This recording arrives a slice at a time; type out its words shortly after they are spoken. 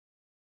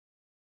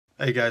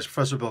Hey guys,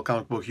 Professor Bill,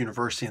 Comic Book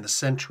University and the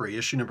Sentry,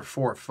 issue number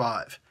 4 of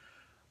 5.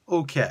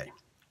 Okay,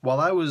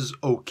 while I was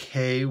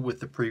okay with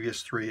the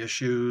previous 3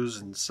 issues,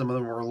 and some of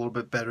them were a little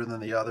bit better than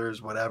the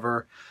others,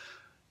 whatever,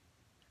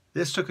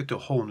 this took it to a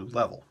whole new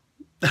level.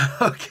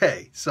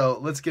 Okay, so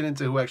let's get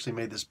into who actually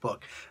made this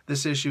book.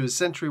 This issue is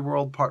Sentry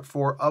World Part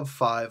 4 of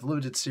 5,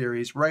 limited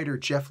series, writer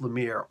Jeff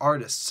Lemire,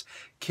 artists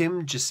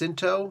Kim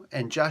Jacinto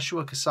and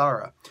Joshua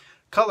Cassara,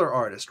 color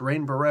artist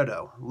Rain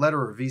Barreto,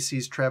 letterer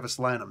VC's Travis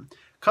Lanham,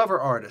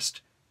 cover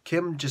artist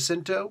Kim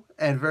Jacinto,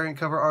 and variant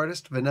cover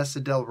artist Vanessa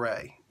Del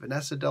Rey.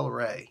 Vanessa Del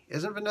Rey.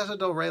 Isn't Vanessa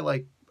Del Rey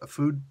like a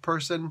food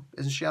person?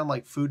 Isn't she on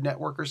like Food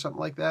Network or something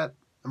like that?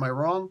 Am I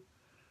wrong?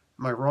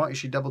 Am I wrong? Is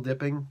she double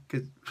dipping?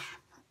 Because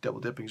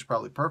double dipping is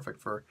probably perfect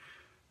for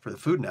the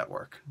Food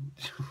Network.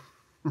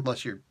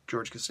 Unless you're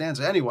George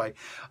Costanza. Anyway,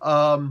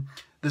 the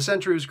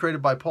Sentry was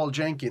created by Paul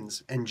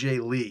Jenkins and Jay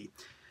Lee.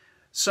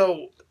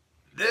 So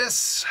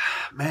this,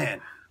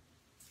 man,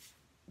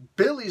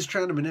 Billy's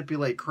trying to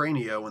manipulate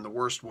Cranio in the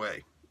worst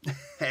way.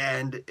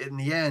 And in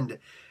the end,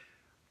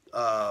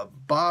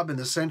 Bob and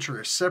the Sentry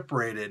are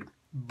separated,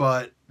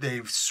 but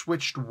they've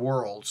switched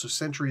worlds. So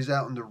Sentry's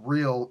out in the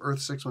real Earth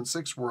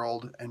 616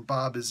 world, and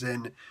Bob is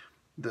in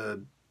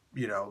the,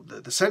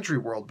 the Sentry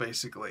world,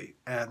 basically.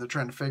 And they're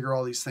trying to figure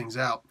all these things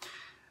out.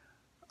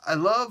 I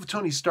love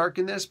Tony Stark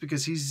in this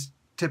because he's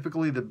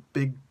typically the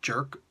big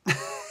jerk.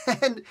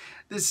 And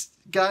this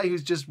guy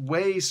who's just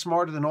way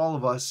smarter than all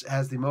of us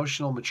has the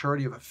emotional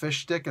maturity of a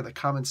fish stick and the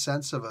common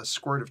sense of a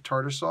squirt of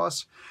tartar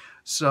sauce.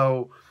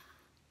 So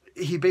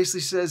he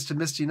basically says to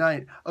Misty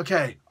Knight,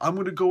 okay, I'm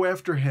going to go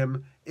after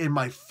him in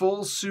my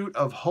full suit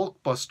of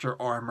Hulkbuster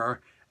armor,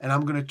 and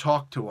I'm going to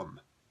talk to him.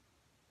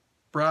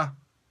 Bruh,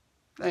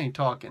 I ain't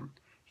talking.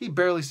 He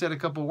barely said a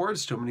couple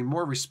words to him, and he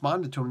more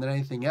responded to him than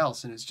anything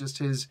else. And it's just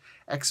his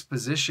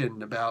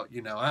exposition about,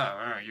 you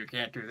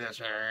can't do this.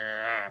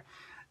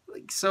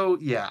 So,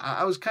 yeah,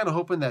 I was kind of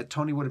hoping that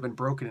Tony would have been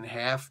broken in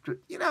half. But,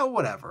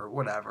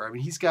 whatever. I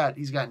mean, he's got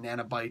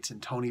nanobites and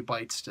Tony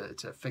bites to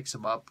fix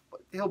him up.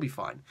 But he'll be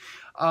fine.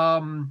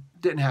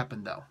 Didn't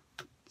happen, though.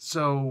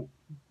 So,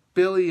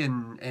 Billy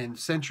and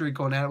Sentry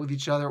going at it with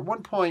each other. At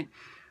one point,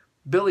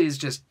 Billy is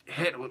just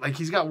hit. Like,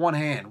 he's got one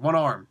hand, one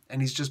arm,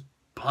 and he's just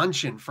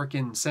punching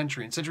freaking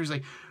Sentry. And Sentry's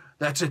like,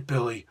 that's it,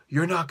 Billy.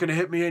 You're not going to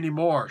hit me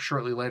anymore.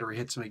 Shortly later, he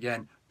hits him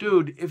again.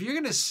 Dude, if you're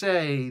going to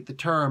say the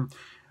term,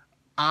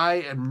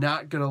 I am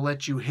not going to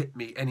let you hit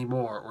me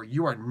anymore, or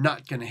you are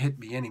not going to hit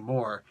me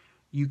anymore,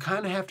 you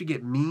kind of have to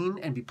get mean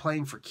and be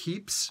playing for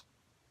keeps,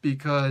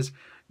 because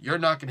you're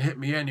not going to hit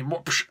me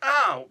anymore.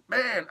 Ow,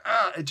 man,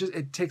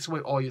 it takes away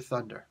all your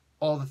thunder.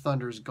 All the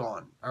thunder is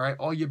gone, all right?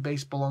 All your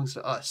base belongs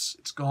to us.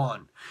 It's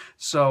gone.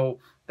 So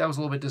that was a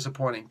little bit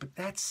disappointing. But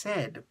that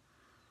said,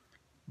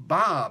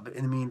 Bob,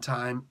 in the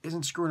meantime,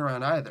 isn't screwing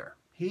around either.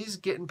 He's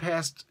getting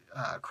past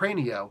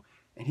Cranio,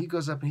 and he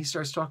goes up and he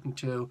starts talking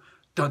to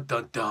dun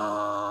dun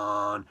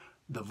dun,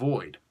 the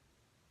Void.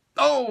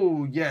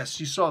 Oh yes,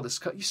 you saw this.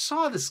 You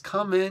saw this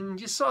coming.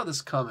 You saw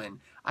this coming.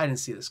 I didn't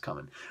see this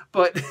coming.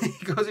 But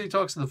he goes and he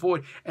talks to the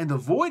Void, and the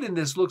Void in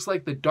this looks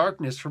like the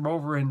Darkness from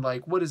over in,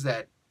 like, what is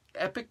that?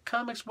 Epic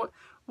Comics?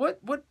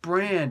 What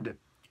brand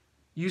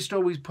used to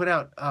always put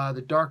out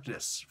the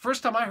Darkness?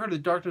 First time I heard of the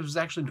Darkness was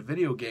actually in a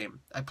video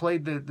game. I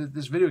played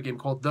this video game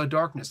called The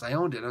Darkness. I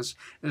owned it. It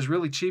was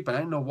really cheap, and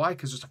I didn't know why,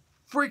 because it's a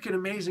freaking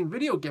amazing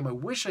video game. I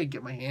wish I could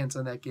get my hands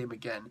on that game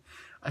again.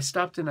 I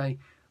stopped and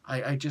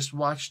I just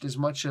watched as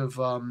much of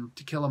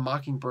To Kill a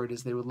Mockingbird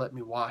as they would let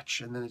me watch,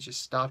 and then it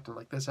just stopped. I'm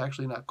like, that's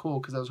actually not cool,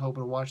 because I was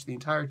hoping to watch the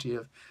entirety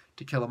of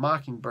To Kill a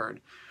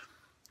Mockingbird.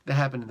 That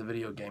happened in the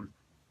video game.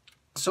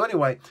 So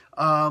anyway,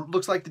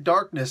 looks like the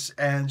Darkness,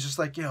 and just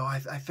like, I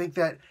think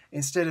that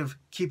instead of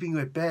keeping you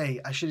at bay,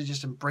 I should have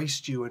just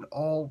embraced you in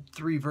all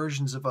 3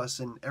 versions of us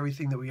and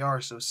everything that we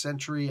are. So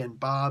Sentry and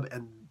Bob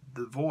and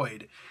the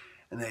Void.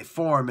 And they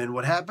form, and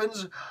what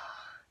happens?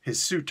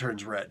 His suit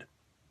turns red.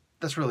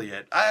 That's really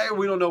it.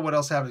 We don't know what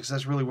else happens, because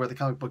that's really where the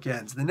comic book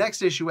ends. The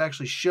next issue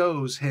actually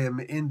shows him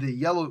in the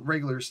yellow,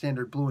 regular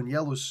standard blue and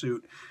yellow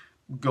suit,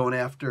 going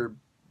after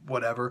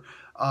whatever.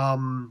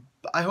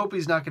 I hope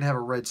he's not going to have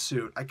a red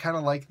suit. I kind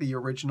of like the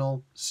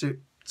original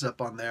suit. It's up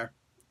on there.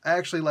 I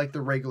actually like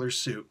the regular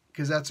suit,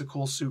 because that's a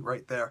cool suit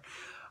right there.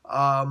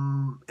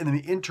 In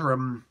the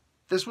interim,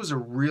 this was a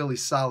really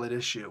solid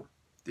issue.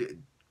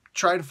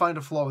 Try to find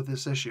a flaw with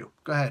this issue.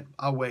 Go ahead.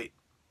 I'll wait.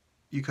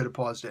 You could have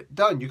paused it.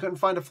 Done. You couldn't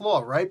find a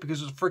flaw, right?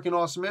 Because it was a freaking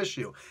awesome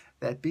issue.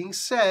 That being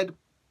said,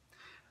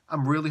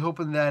 I'm really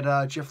hoping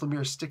that Jeff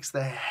Lemire sticks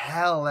the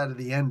hell out of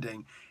the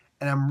ending.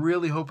 And I'm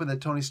really hoping that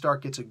Tony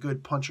Stark gets a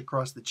good punch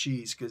across the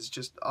cheese. Because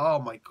just, oh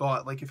my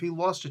God. Like, if he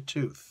lost a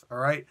tooth, all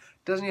right?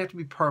 It doesn't have to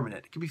be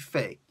permanent. It can be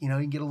fake. You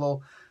can get a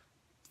little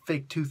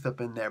fake tooth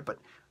up in there. But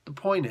the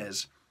point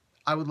is,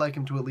 I would like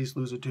him to at least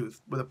lose a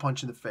tooth with a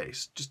punch in the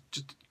face. Just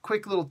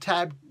quick little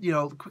tab,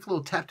 quick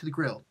little tap to the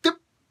grill. Dip!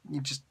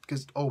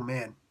 Because, oh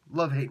man,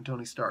 love hating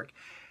Tony Stark.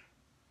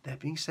 That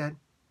being said,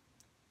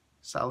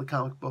 solid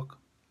comic book.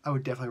 I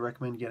would definitely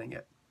recommend getting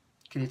it.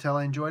 Can you tell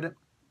I enjoyed it?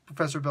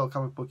 Professor Bill,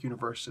 Comic Book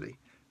University.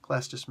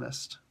 Class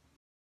dismissed.